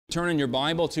Turn in your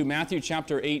Bible to Matthew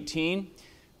chapter 18.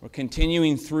 We're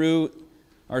continuing through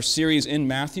our series in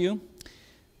Matthew.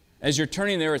 As you're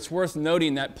turning there, it's worth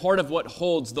noting that part of what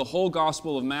holds the whole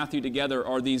Gospel of Matthew together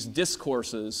are these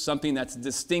discourses, something that's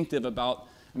distinctive about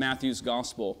Matthew's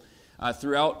Gospel.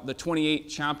 Throughout the 28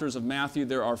 chapters of Matthew,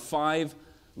 there are 5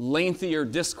 lengthier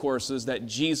discourses that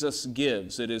Jesus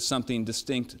gives. It is something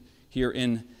distinct here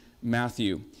in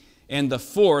Matthew. And the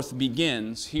 4th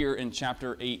begins here in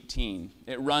chapter 18.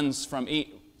 It runs from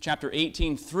chapter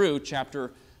 18 through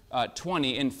chapter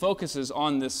 20 and focuses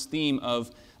on this theme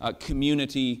of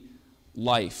community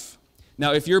life.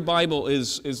 Now, if your Bible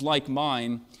is like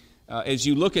mine, as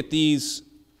you look at these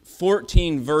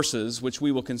 14 verses, which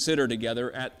we will consider together,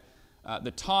 at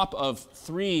the top of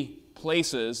 3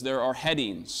 places there are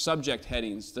headings, subject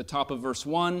headings. The top of verse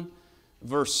 1,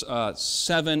 verse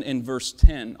 7, and verse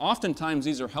 10. Oftentimes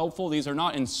these are helpful. These are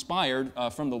not inspired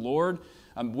from the Lord.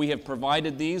 We have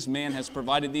provided these. Man has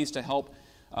provided these to help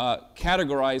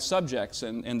categorize subjects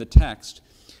in the text.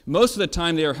 Most of the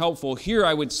time they are helpful. Here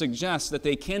I would suggest that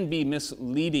they can be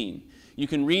misleading. You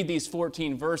can read these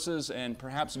 14 verses and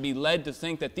perhaps be led to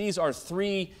think that these are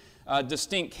 3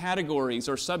 distinct categories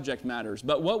or subject matters.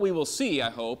 But what we will see,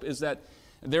 I hope, is that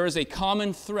there is a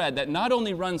common thread that not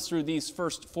only runs through these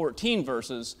first 14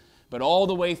 verses, but all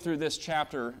the way through this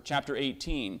chapter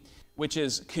 18, which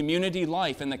is community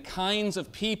life and the kinds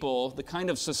of people, the kind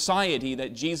of society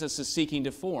that Jesus is seeking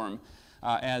to form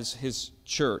as his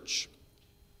church.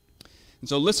 And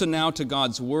so listen now to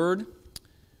God's word,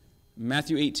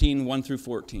 Matthew 18, 1 through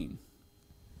 14.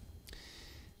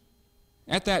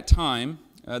 At that time,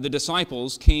 the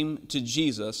disciples came to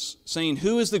Jesus, saying,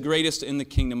 "Who is the greatest in the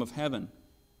kingdom of heaven?"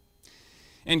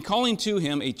 And calling to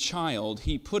him a child,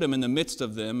 he put him in the midst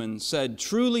of them and said,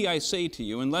 "Truly I say to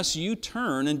you, unless you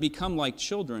turn and become like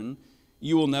children,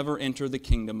 you will never enter the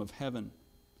kingdom of heaven.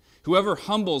 Whoever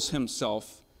humbles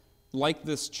himself like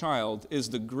this child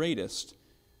is the greatest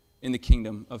in the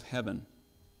kingdom of heaven.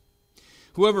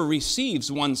 Whoever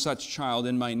receives one such child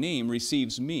in my name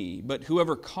receives me, but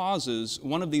whoever causes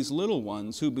one of these little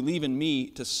ones who believe in me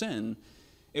to sin,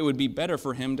 it would be better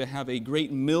for him to have a great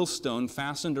millstone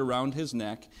fastened around his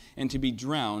neck and to be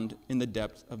drowned in the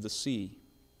depth of the sea.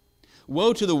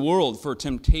 Woe to the world for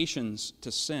temptations to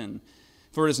sin,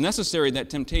 for it is necessary that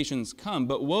temptations come,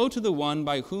 but woe to the one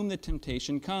by whom the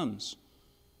temptation comes.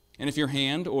 And if your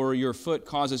hand or your foot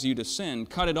causes you to sin,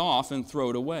 cut it off and throw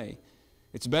it away.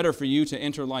 It's better for you to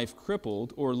enter life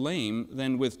crippled or lame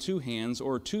than with 2 hands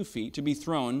or 2 feet to be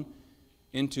thrown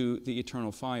into the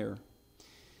eternal fire.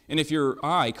 And if your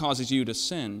eye causes you to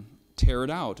sin, tear it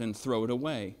out and throw it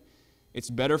away. It's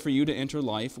better for you to enter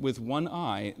life with 1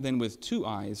 eye than with 2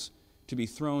 eyes to be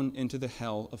thrown into the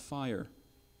hell of fire.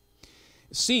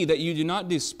 See that you do not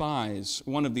despise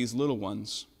one of these little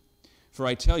ones, for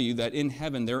I tell you that in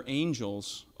heaven their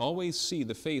angels always see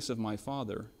the face of my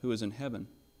Father who is in heaven.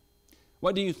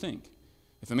 What do you think?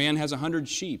 If a man has 100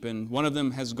 sheep and one of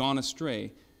them has gone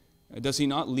astray, does he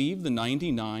not leave the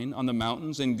 99 on the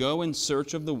mountains and go in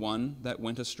search of the one that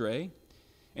went astray?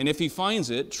 And if he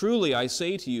finds it, truly I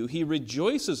say to you, he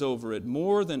rejoices over it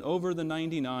more than over the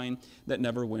 99 that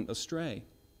never went astray.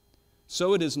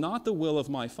 So it is not the will of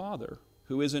my Father,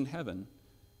 who is in heaven,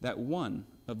 that one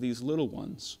of these little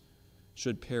ones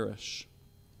should perish."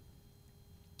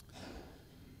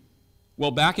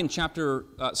 Well, back in chapter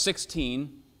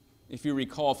 16, if you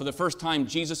recall, for the first time,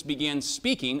 Jesus began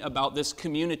speaking about this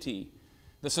community,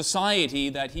 the society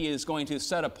that he is going to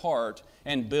set apart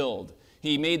and build.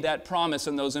 He made that promise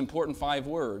in those important 5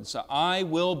 words, "I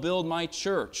will build my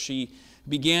church." He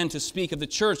began to speak of the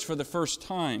church for the first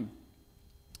time.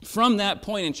 From that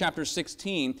point in chapter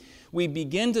 16, we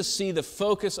begin to see the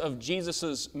focus of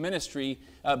Jesus' ministry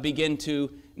begin to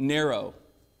narrow.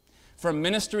 From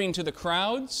ministering to the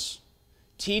crowds,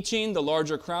 teaching the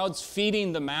larger crowds,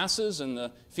 feeding the masses, and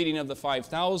the feeding of the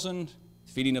 5,000,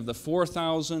 feeding of the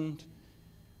 4,000,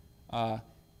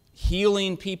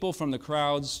 healing people from the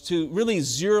crowds, to really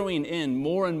zeroing in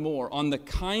more and more on the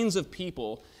kinds of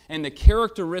people and the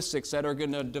characteristics that are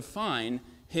going to define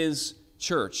his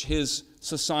church, his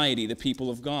society, the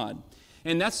people of God.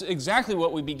 And that's exactly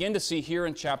what we begin to see here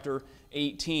in chapter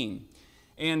 18.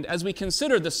 And as we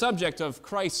consider the subject of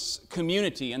Christ's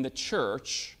community and the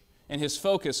church, and his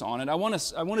focus on it, I want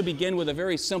to begin with a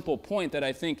very simple point that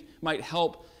I think might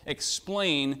help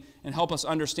explain and help us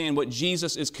understand what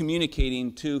Jesus is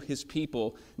communicating to his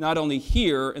people, not only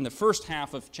here in the first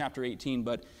half of chapter 18,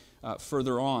 but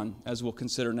further on, as we'll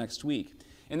consider next week.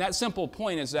 And that simple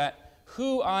point is that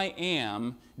who I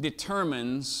am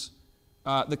determines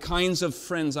the kinds of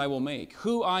friends I will make.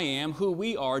 Who I am, who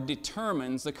we are,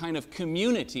 determines the kind of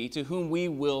community to whom we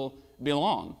will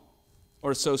belong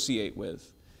or associate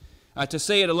with. To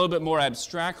say it a little bit more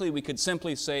abstractly, we could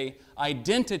simply say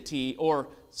identity or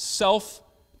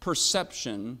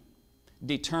self-perception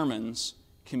determines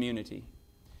community.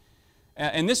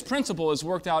 And this principle is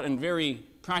worked out in very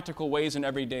practical ways in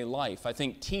everyday life. I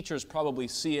think teachers probably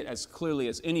see it as clearly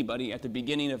as anybody at the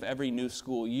beginning of every new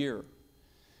school year.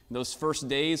 Those first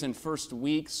days and first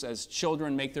weeks as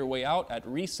children make their way out at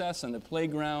recess and the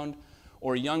playground,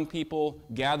 or young people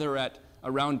gather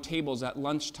around tables at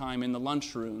lunchtime in the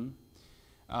lunchroom,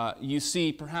 you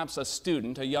see perhaps a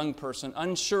student, a young person,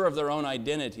 unsure of their own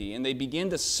identity, and they begin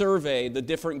to survey the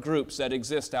different groups that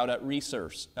exist out at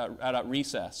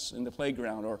recess in the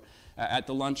playground or at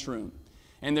the lunchroom.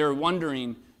 And they're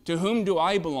wondering, to whom do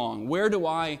I belong? Where do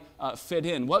I fit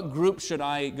in? What group should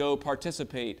I go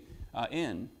participate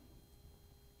in?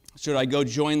 Should I go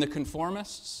join the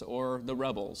conformists or the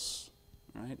rebels?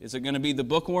 Right? Is it going to be the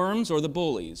bookworms or the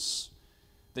bullies?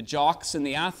 The jocks and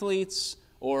the athletes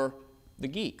or the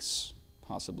geeks,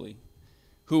 possibly?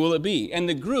 Who will it be? And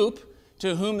the group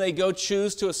to whom they go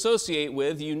choose to associate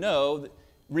with,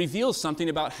 reveals something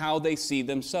about how they see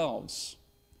themselves.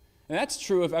 And that's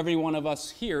true of every one of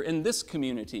us here in this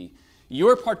community.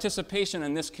 Your participation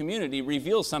in this community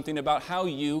reveals something about how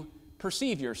you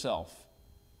perceive yourself,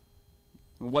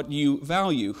 what you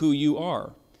value, who you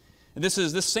are.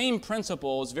 This same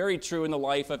principle is very true in the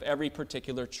life of every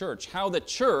particular church. How the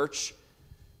church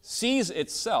sees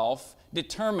itself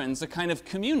determines the kind of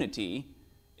community,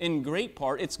 in great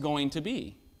part, it's going to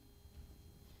be.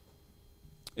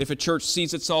 If a church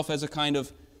sees itself as a kind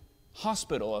of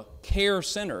hospital, a care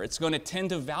center, it's going to tend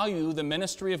to value the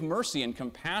ministry of mercy and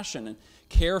compassion and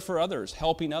care for others,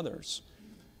 helping others.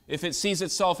 If it sees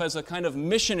itself as a kind of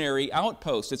missionary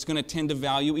outpost, it's going to tend to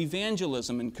value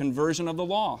evangelism and conversion of the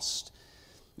lost.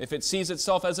 If it sees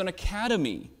itself as an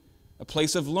academy, a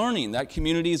place of learning, that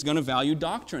community is going to value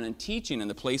doctrine and teaching in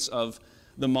the place of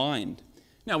the mind.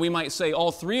 Now, we might say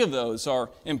all three of those are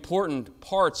important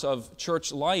parts of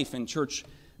church life and church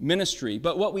ministry.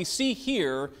 But what we see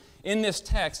here in this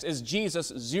text is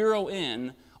Jesus zero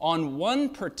in on one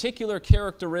particular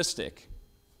characteristic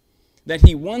that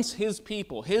he wants his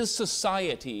people, his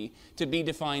society, to be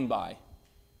defined by.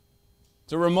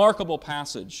 It's a remarkable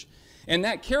passage. And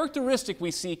that characteristic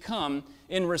we see come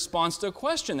in response to a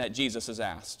question that Jesus has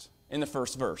asked in the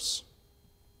first verse.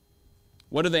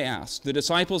 What do they ask? The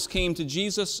disciples came to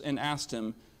Jesus and asked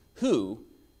him, "Who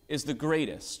is the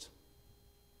greatest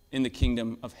in the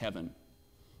kingdom of heaven?"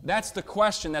 That's the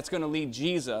question that's going to lead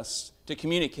Jesus to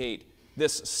communicate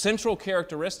this central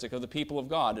characteristic of the people of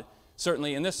God,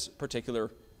 certainly in this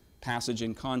particular passage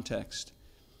and context.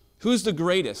 Who's the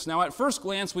greatest? Now, at first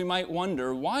glance, we might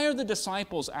wonder, why are the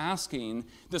disciples asking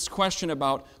this question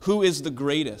about who is the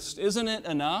greatest? Isn't it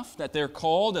enough that they're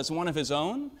called as one of his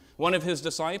own, one of his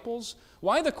disciples?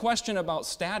 Why the question about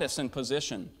status and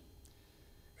position?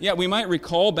 Yeah, we might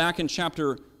recall back in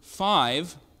chapter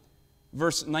 5,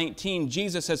 verse 19,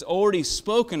 Jesus has already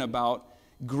spoken about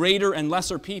greater and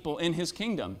lesser people in his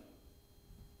kingdom.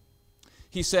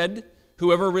 He said,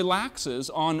 "Whoever relaxes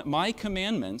on my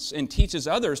commandments and teaches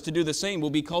others to do the same will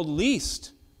be called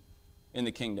least in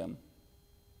the kingdom.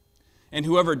 And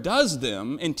whoever does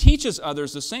them and teaches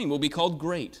others the same will be called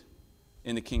great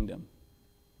in the kingdom."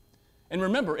 And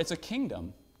remember, it's a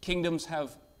kingdom. Kingdoms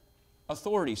have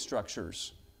authority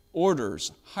structures,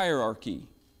 orders, hierarchy,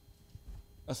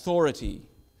 authority.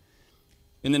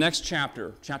 In the next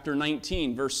chapter, chapter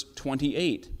 19, verse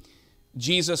 28,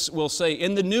 Jesus will say,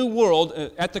 in the new world,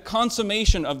 at the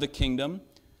consummation of the kingdom,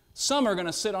 some are going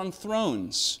to sit on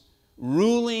thrones,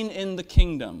 ruling in the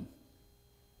kingdom.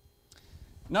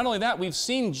 Not only that, we've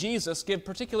seen Jesus give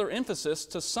particular emphasis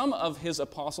to some of his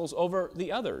apostles over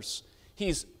the others.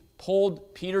 He's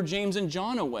pulled Peter, James, and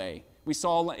John away. We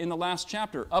saw in the last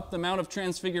chapter, up the Mount of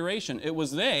Transfiguration. It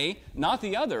was they, not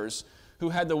the others, who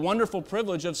had the wonderful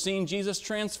privilege of seeing Jesus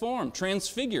transformed,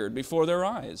 transfigured before their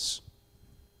eyes.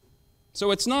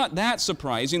 So it's not that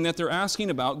surprising that they're asking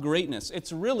about greatness.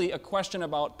 It's really a question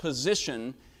about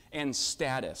position and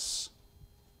status.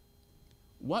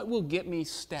 What will get me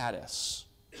status?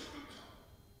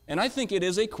 And I think it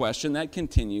is a question that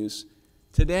continues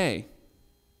today.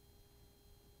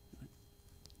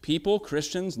 People,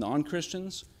 Christians,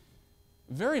 non-Christians,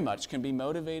 very much can be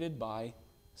motivated by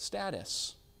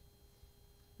status.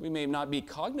 We may not be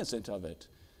cognizant of it,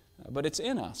 but it's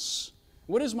in us.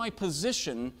 What is my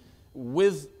position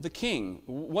with the king?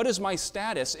 What is my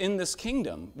status in this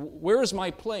kingdom? Where is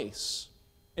my place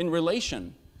in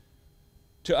relation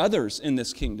to others in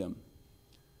this kingdom?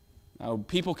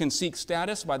 People can seek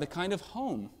status by the kind of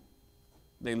home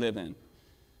they live in,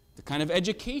 the kind of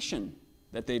education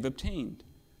that they've obtained,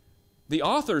 the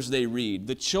authors they read,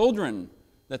 the children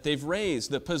that they've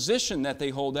raised, the position that they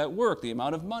hold at work, the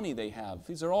amount of money they have.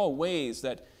 These are all ways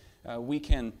that we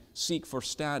can seek for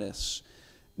status.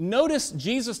 Notice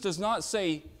Jesus does not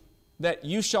say that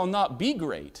you shall not be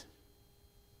great.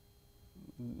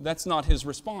 That's not his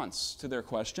response to their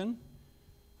question.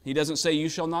 He doesn't say you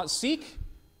shall not seek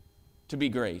to be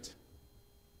great.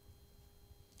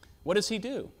 What does he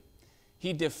do?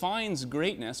 He defines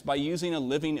greatness by using a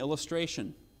living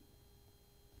illustration.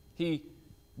 He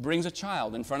brings a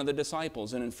child in front of the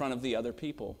disciples and in front of the other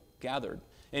people gathered.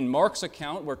 In Mark's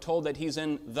account, we're told that he's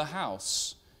in the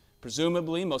house.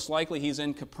 Presumably, most likely, he's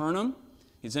in Capernaum.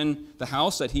 He's in the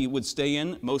house that he would stay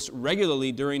in most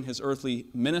regularly during his earthly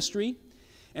ministry.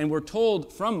 And we're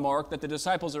told from Mark that the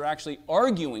disciples are actually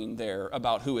arguing there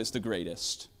about who is the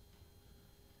greatest.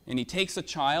 And he takes a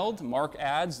child. Mark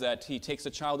adds that he takes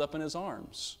the child up in his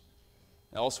arms.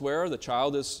 Elsewhere, the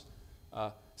child is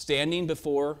standing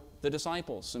before the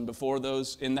disciples and before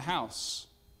those in the house.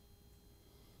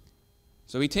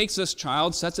 So he takes this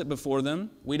child, sets it before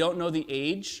them. We don't know the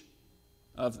age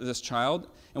of this child,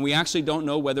 and we actually don't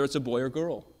know whether it's a boy or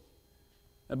girl.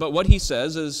 But what he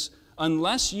says is,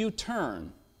 unless you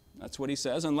turn, that's what he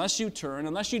says, unless you turn,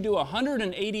 unless you do a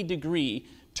 180-degree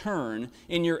turn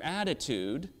in your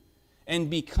attitude and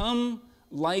become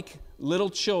like little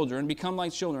children,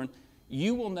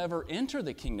 you will never enter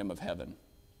the kingdom of heaven.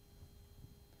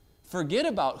 Forget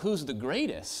about who's the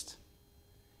greatest.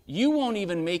 You won't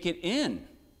even make it in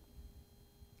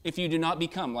if you do not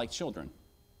become like children.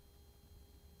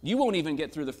 You won't even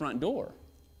get through the front door.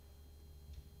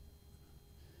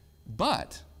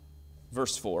 But,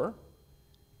 verse 4,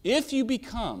 if you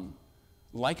become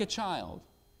like a child,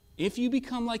 if you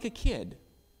become like a kid,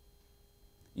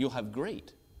 you'll have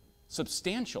great,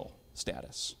 substantial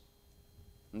status.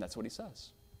 And that's what he says.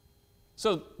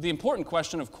 So the important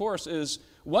question, of course, is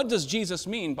what does Jesus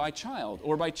mean by child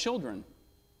or by children?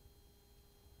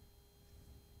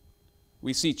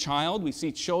 We see child, we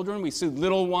see children, we see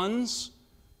little ones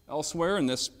elsewhere in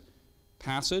this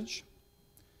passage.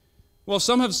 Well,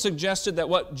 some have suggested that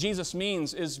what Jesus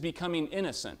means is becoming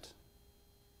innocent.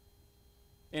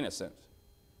 Innocent,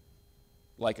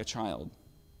 like a child.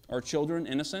 Are children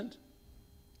innocent?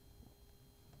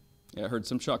 Yeah, I heard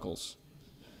some chuckles.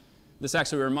 This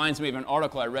actually reminds me of an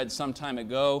article I read some time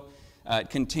ago. It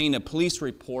contained a police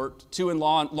report. Two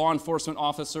law enforcement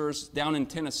officers down in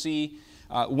Tennessee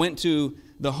went to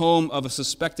the home of a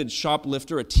suspected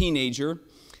shoplifter, a teenager.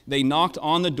 They knocked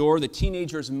on the door. The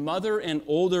teenager's mother and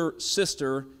older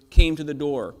sister came to the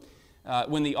door.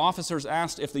 When the officers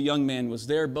asked if the young man was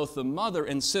there, both the mother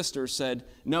and sister said,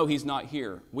 "No, he's not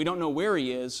here. We don't know where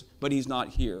he is, but he's not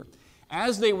here."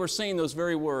 As they were saying those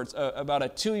very words, about a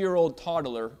 2-year-old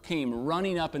toddler came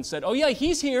running up and said, "Oh yeah,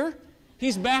 he's here.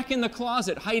 He's back in the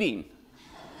closet hiding."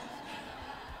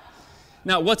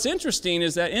 Now, what's interesting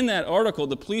is that in that article,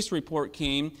 the police report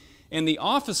came, and the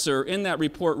officer in that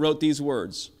report wrote these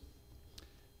words: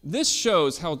 "This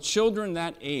shows how children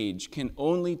that age can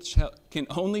only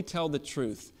tell the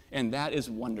truth, and that is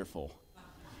wonderful."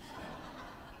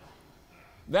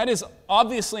 That is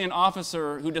obviously an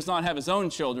officer who does not have his own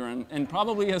children and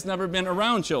probably has never been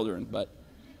around children. But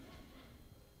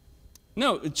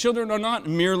no, children are not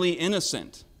merely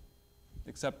innocent,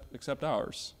 except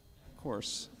ours, of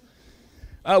course.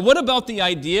 What about the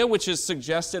idea, which is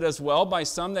suggested as well by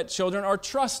some, that children are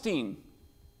trusting?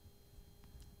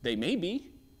 They may be.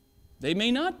 They may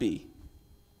not be.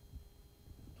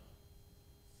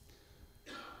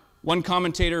 One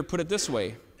commentator put it this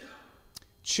way: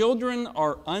 children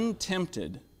are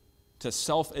untempted to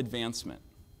self-advancement.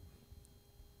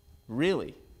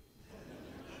 Really?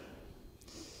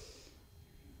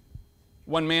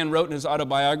 One man wrote in his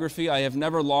autobiography, "I have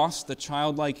never lost the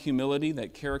childlike humility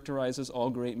that characterizes all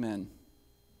great men."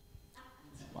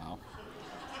 Wow.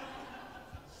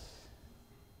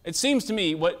 It seems to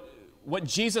me what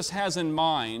Jesus has in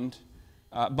mind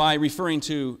by referring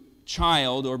to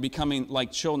child or becoming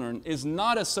like children is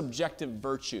not a subjective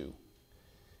virtue.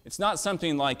 It's not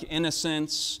something like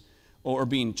innocence or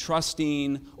being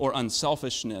trusting or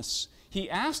unselfishness. He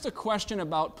asked a question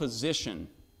about position.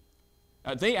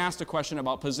 They asked a question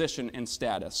about position and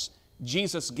status.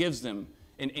 Jesus gives them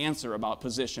an answer about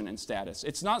position and status.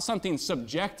 It's not something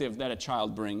subjective that a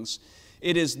child brings.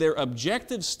 It is their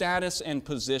objective status and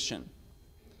position.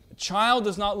 A child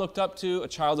is not looked up to, a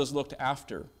child is looked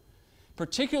after.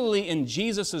 Particularly in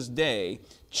Jesus' day,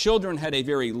 children had a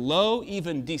very low,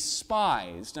 even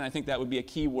despised, and I think that would be a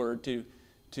key word to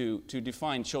to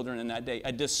define children in that day,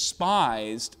 a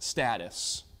despised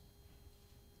status.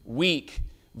 Weak,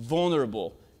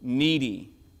 vulnerable,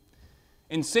 needy.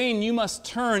 And saying you must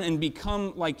turn and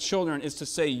become like children is to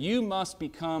say you must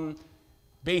become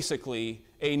basically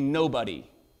a nobody.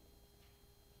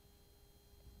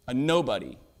 A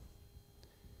nobody.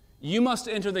 You must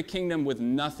enter the kingdom with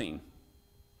nothing.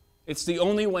 It's the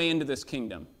only way into this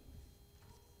kingdom.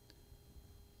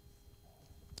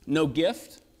 No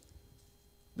gift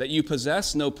that you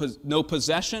possess, no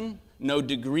possession, no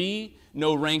degree,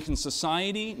 no rank in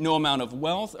society, no amount of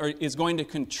wealth is going to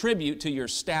contribute to your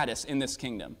status in this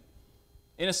kingdom.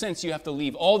 In a sense, you have to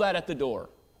leave all that at the door.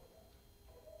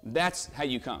 That's how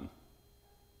you come.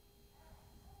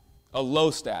 A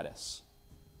low status.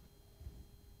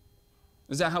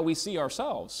 Is that how we see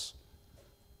ourselves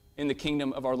in the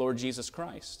kingdom of our Lord Jesus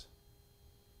Christ?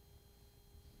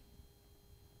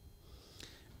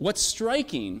 What's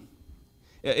striking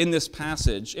in this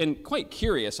passage, and quite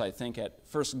curious, I think, at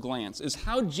first glance, is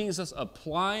how Jesus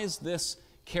applies this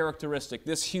characteristic,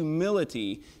 this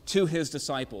humility, to his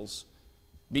disciples,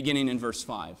 beginning in verse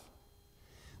 5.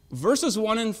 Verses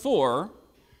 1 and 4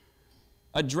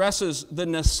 addresses the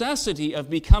necessity of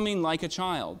becoming like a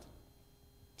child,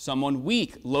 someone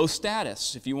weak, low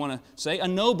status, if you want to say, a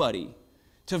nobody,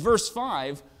 to verse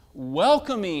 5,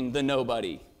 welcoming the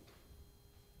nobody.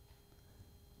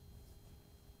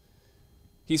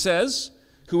 He says,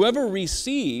 whoever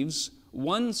receives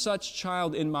one such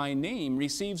child in my name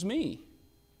receives me.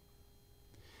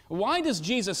 Why does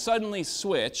Jesus suddenly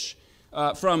switch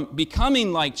from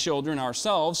becoming like children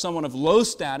ourselves, someone of low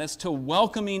status, to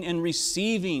welcoming and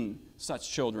receiving such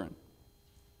children?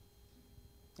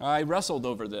 I wrestled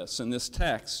over this in this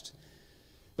text.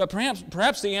 But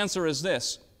perhaps the answer is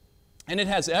this, and it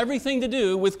has everything to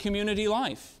do with community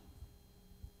life.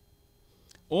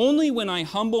 Only when I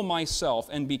humble myself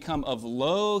and become of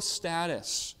low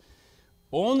status,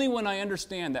 only when I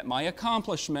understand that my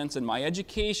accomplishments and my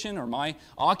education or my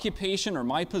occupation or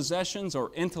my possessions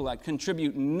or intellect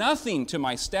contribute nothing to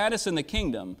my status in the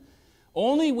kingdom,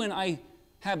 only when I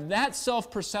have that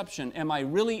self-perception am I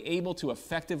really able to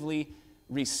effectively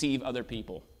receive other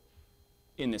people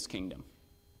in this kingdom.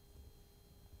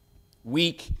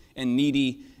 Weak and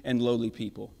needy and lowly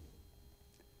people.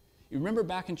 You remember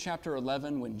back in chapter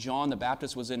 11 when John the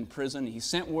Baptist was in prison, he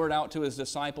sent word out to his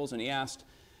disciples and he asked,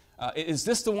 is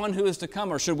this the one who is to come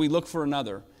or should we look for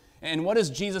another? And what is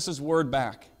Jesus' word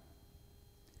back?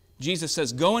 Jesus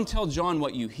says, go and tell John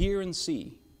what you hear and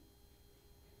see.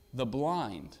 The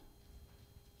blind,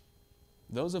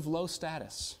 those of low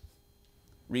status,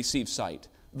 receive sight.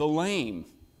 The lame,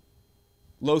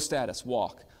 low status,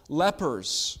 walk.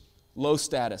 Lepers, low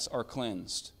status, are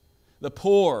cleansed. The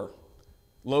poor,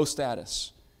 low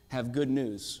status, have good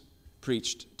news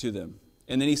preached to them.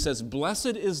 And then he says,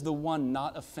 blessed is the one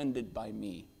not offended by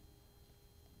me.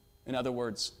 In other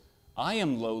words, I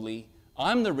am lowly,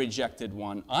 I'm the rejected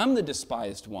one, I'm the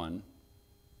despised one,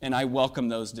 and I welcome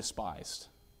those despised.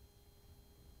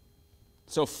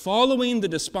 So following the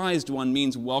despised one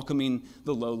means welcoming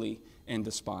the lowly and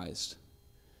despised.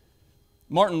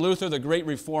 Martin Luther, the great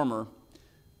reformer,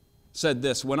 said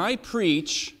this, when I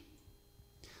preach,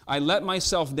 I let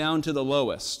myself down to the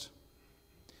lowest.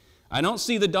 I don't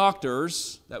see the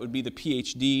doctors, that would be the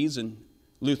PhDs in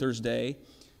Luther's day,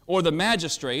 or the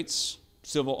magistrates,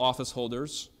 civil office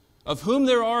holders, of whom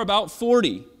there are about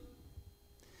 40.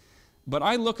 But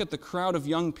I look at the crowd of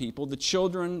young people, the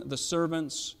children, the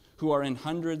servants, who are in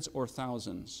hundreds or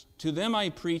thousands. To them I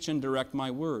preach and direct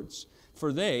my words,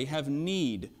 for they have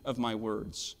need of my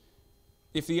words.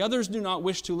 If the others do not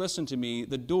wish to listen to me,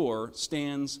 the door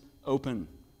stands open.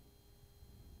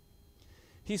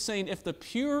 He's saying if the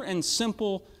pure and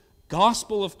simple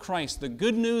gospel of Christ, the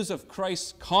good news of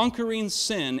Christ conquering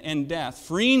sin and death,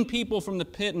 freeing people from the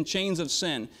pit and chains of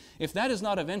sin, if that is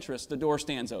not of interest, the door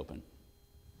stands open.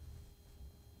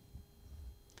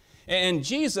 And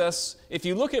Jesus, if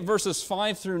you look at verses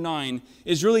 5 through 9,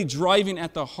 is really driving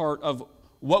at the heart of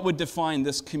what would define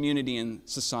this community and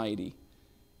society.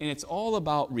 And it's all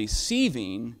about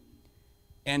receiving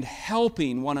and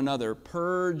helping one another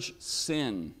purge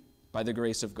sin by the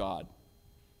grace of God.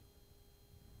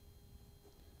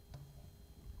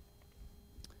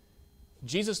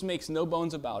 Jesus makes no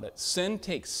bones about it. Sin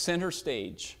takes center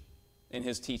stage in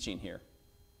his teaching here.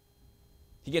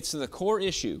 He gets to the core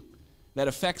issue that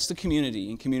affects the community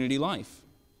and community life.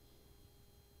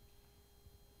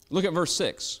 Look at verse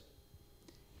 6.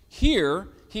 Here,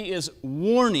 he is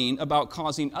warning about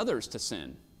causing others to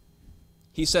sin.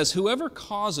 He says, whoever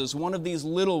causes one of these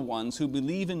little ones who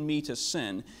believe in me to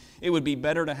sin, it would be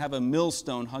better to have a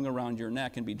millstone hung around your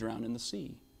neck and be drowned in the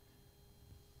sea.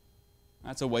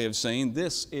 That's a way of saying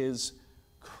this is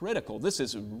critical. This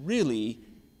is really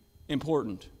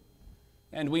important.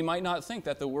 And we might not think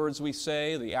that the words we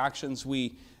say, the actions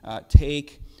we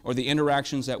take, or the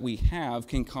interactions that we have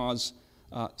can cause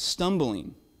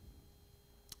stumbling.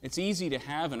 It's easy to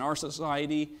have in our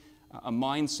society a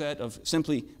mindset of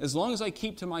simply, as long as I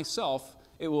keep to myself,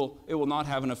 it will not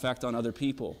have an effect on other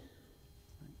people.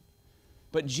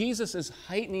 But Jesus is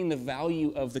heightening the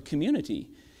value of the community.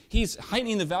 He's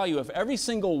heightening the value of every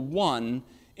single one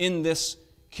in this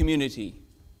community.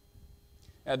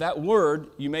 That word,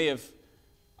 you may have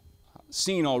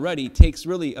seen already, takes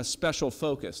really a special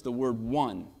focus, the word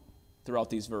one, throughout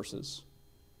these verses.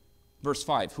 Verse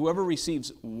 5, whoever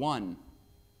receives one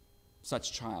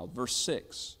such child. Verse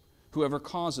 6, whoever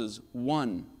causes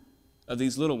one of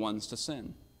these little ones to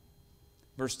sin.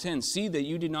 Verse 10, see that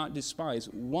you do not despise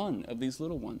one of these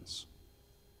little ones.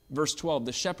 Verse 12,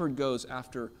 the shepherd goes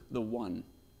after the one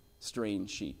straying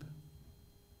sheep.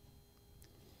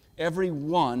 Every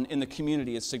one in the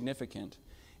community is significant,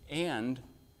 and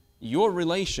your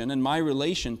relation and my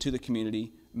relation to the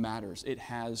community matters. It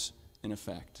has an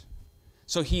effect.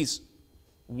 So he's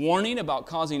warning about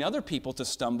causing other people to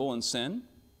stumble and sin.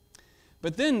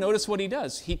 But then notice what he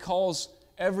does. He calls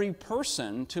every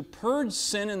person to purge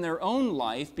sin in their own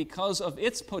life because of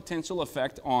its potential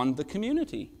effect on the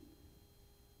community.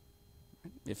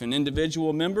 If an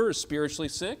individual member is spiritually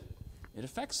sick, it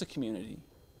affects the community.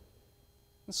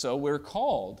 And so we're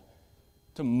called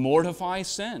to mortify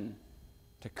sin,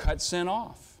 to cut sin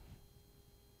off.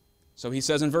 So he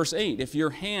says in verse 8, if your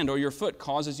hand or your foot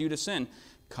causes you to sin,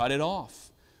 cut it off.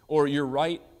 Or your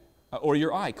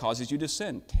eye causes you to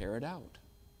sin, tear it out.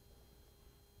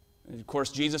 And of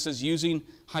course, Jesus is using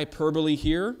hyperbole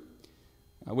here,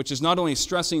 which is not only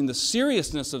stressing the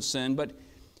seriousness of sin, but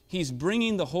he's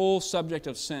bringing the whole subject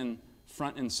of sin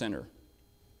front and center.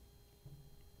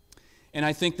 And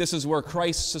I think this is where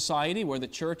Christ's society, where the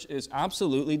church is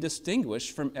absolutely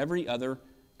distinguished from every other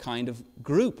kind of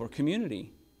group or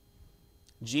community.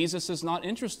 Jesus is not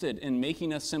interested in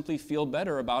making us simply feel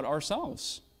better about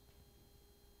ourselves.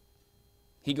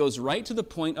 He goes right to the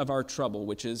point of our trouble,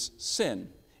 which is sin,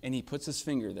 and he puts his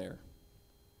finger there.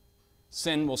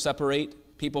 Sin will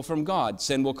separate people from God.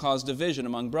 Sin will cause division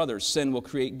among brothers. Sin will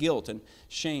create guilt and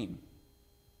shame.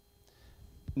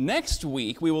 Next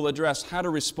week, we will address how to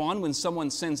respond when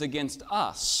someone sins against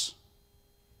us.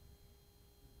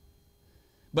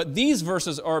 But these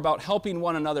verses are about helping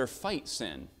one another fight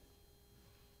sin.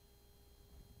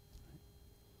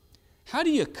 How do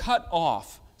you cut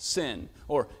off sin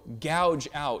or gouge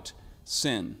out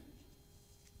sin?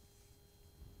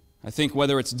 I think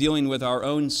whether it's dealing with our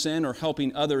own sin or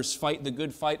helping others fight the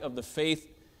good fight of the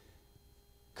faith,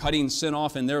 cutting sin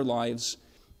off in their lives,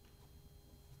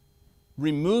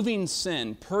 removing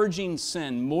sin, purging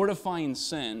sin, mortifying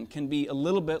sin can be a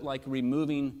little bit like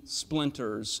removing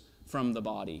splinters from the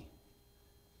body.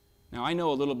 Now, I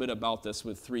know a little bit about this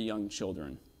with 3 young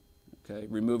children, okay,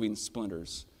 removing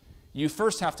splinters. You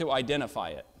first have to identify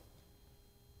it.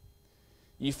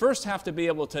 You first have to be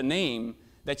able to name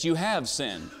that you have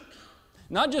sin.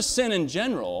 Not just sin in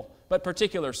general, but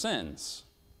particular sins.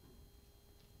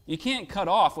 You can't cut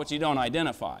off what you don't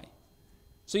identify.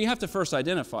 So you have to first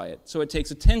identify it. So it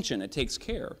takes attention, it takes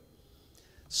care.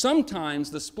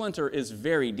 Sometimes the splinter is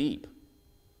very deep,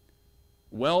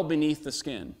 well beneath the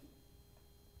skin.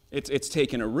 It's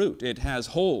taken a root, it has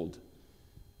hold.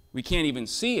 We can't even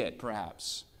see it,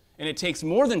 perhaps. And it takes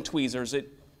more than tweezers,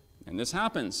 and this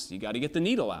happens. You got to get the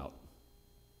needle out.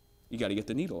 You got to get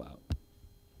the needle out.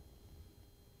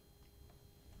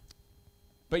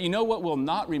 But you know what will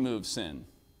not remove sin?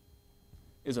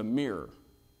 Is a mirror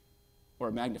or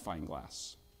a magnifying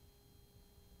glass.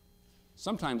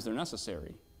 Sometimes they're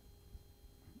necessary.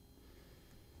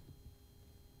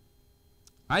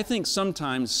 I think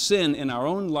sometimes sin in our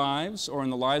own lives or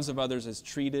in the lives of others is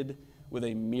treated with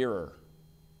a mirror,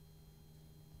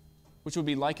 which would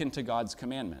be likened to God's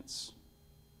commandments.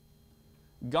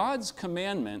 God's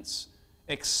commandments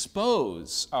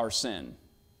expose our sin.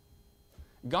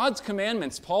 God's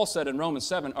commandments, Paul said in Romans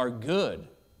 7, are good.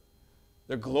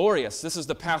 They're glorious. This is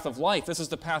the path of life. This is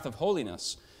the path of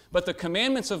holiness. But the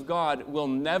commandments of God will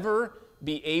never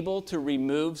be able to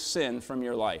remove sin from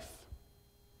your life.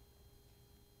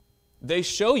 They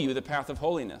show you the path of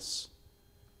holiness.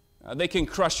 They can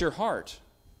crush your heart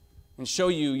and show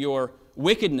you your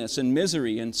wickedness and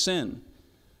misery and sin.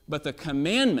 But the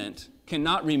commandment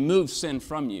cannot remove sin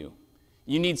from you.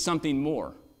 You need something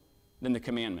more than the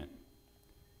commandment.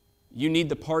 You need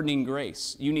the pardoning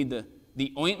grace. You need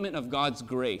the ointment of God's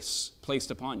grace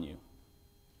placed upon you.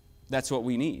 That's what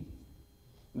we need.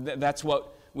 That's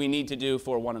what we need to do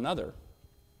for one another.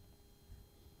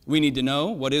 We need to know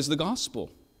what is the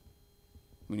gospel.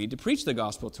 We need to preach the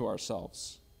gospel to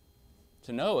ourselves.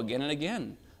 To know again and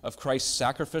again of Christ's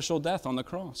sacrificial death on the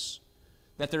cross.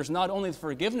 That there's not only the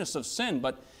forgiveness of sin,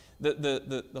 but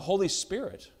the Holy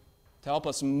Spirit to help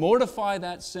us mortify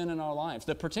that sin in our lives,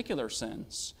 the particular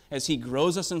sins, as He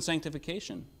grows us in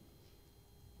sanctification.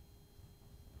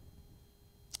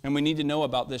 And we need to know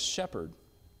about this shepherd,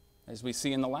 as we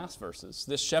see in the last verses.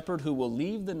 This shepherd who will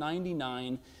leave the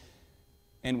 99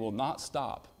 and will not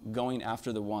stop going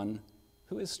after the one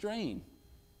who is straying.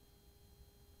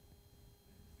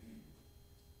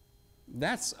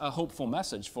 That's a hopeful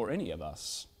message for any of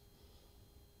us.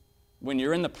 When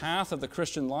you're in the path of the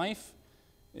Christian life,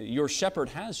 your shepherd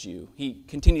has you. He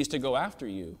continues to go after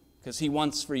you because He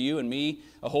wants for you and me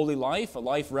a holy life, a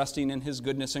life resting in His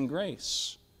goodness and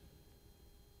grace.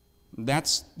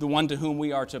 That's the one to whom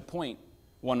we are to point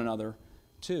one another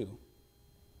to.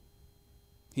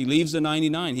 He leaves the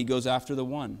 99. He goes after the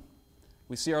one.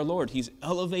 We see our Lord. He's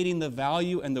elevating the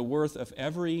value and the worth of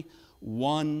every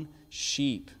one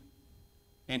sheep.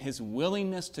 And His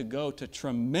willingness to go to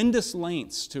tremendous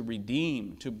lengths to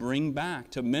redeem, to bring back,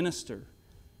 to minister.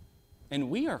 And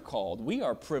we are called, we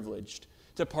are privileged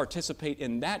to participate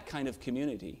in that kind of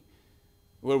community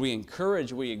where we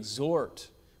encourage, we exhort,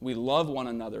 we love one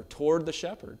another toward the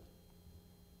shepherd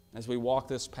as we walk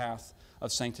this path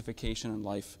of sanctification and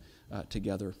life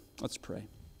together. Let's pray.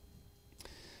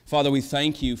 Father, we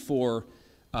thank You for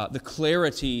the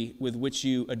clarity with which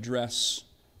You address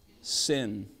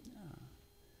sin.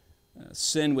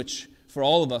 Sin which for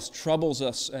all of us troubles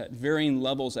us at varying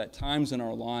levels at times in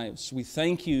our lives. We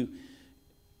thank You,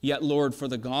 yet, Lord, for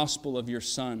the gospel of Your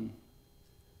Son,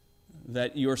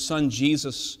 that Your Son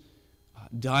Jesus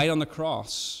died on the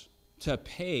cross to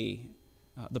pay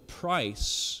the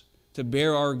price, to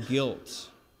bear our guilt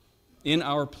in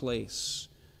our place.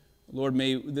 Lord,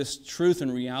 may this truth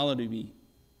and reality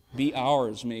be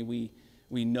ours. May we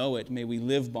know it. May we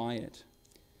live by it.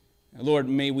 Lord,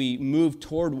 may we move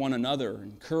toward one another,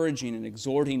 encouraging and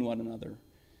exhorting one another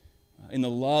in the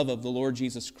love of the Lord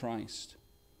Jesus Christ.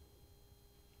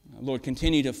 Lord,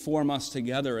 continue to form us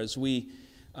together as we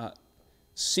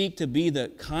seek to be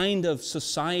the kind of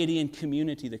society and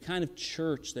community, the kind of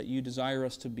church that You desire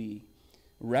us to be,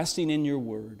 resting in Your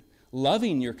word,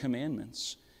 loving Your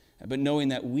commandments, but knowing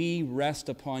that we rest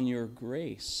upon Your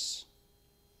grace,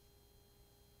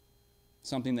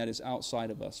 something that is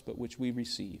outside of us, but which we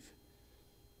receive.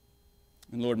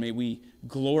 And Lord, may we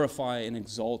glorify and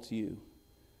exalt You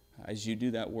as You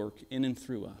do that work in and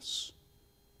through us.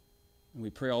 And we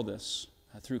pray all this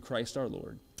through Christ our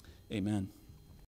Lord. Amen.